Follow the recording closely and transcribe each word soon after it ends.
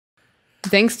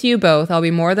Thanks to you both, I'll be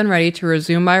more than ready to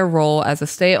resume my role as a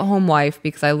stay-at-home wife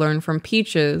because I learned from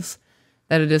Peaches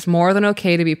that it is more than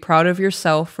okay to be proud of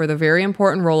yourself for the very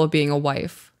important role of being a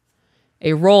wife.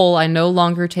 A role I no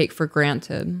longer take for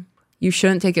granted. You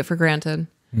shouldn't take it for granted.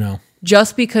 No.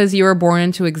 Just because you were born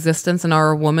into existence and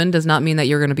are a woman does not mean that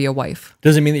you're going to be a wife.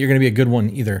 Doesn't mean that you're going to be a good one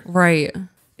either. Right.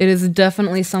 It is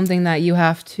definitely something that you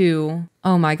have to,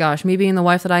 oh my gosh, me being the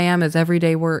wife that I am is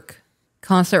everyday work.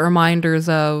 Constant reminders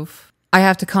of, I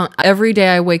have to, every day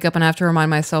I wake up and I have to remind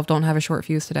myself, don't have a short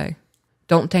fuse today.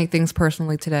 Don't take things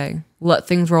personally today. Let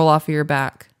things roll off of your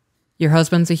back. Your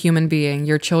husband's a human being.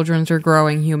 Your children are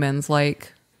growing humans.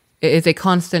 Like, it is a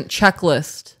constant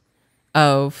checklist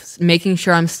of making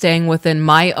sure I'm staying within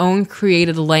my own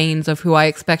created lanes of who I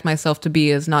expect myself to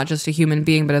be as not just a human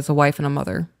being, but as a wife and a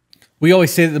mother. We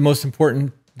always say that the most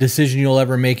important decision you'll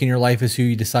ever make in your life is who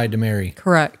you decide to marry.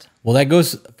 Correct. Well, that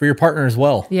goes for your partner as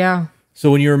well. Yeah. So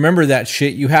when you remember that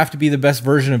shit, you have to be the best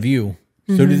version of you.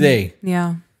 So do they.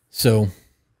 Yeah. So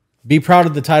be proud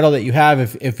of the title that you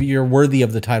have if you're worthy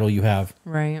of the title you have.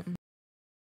 Right.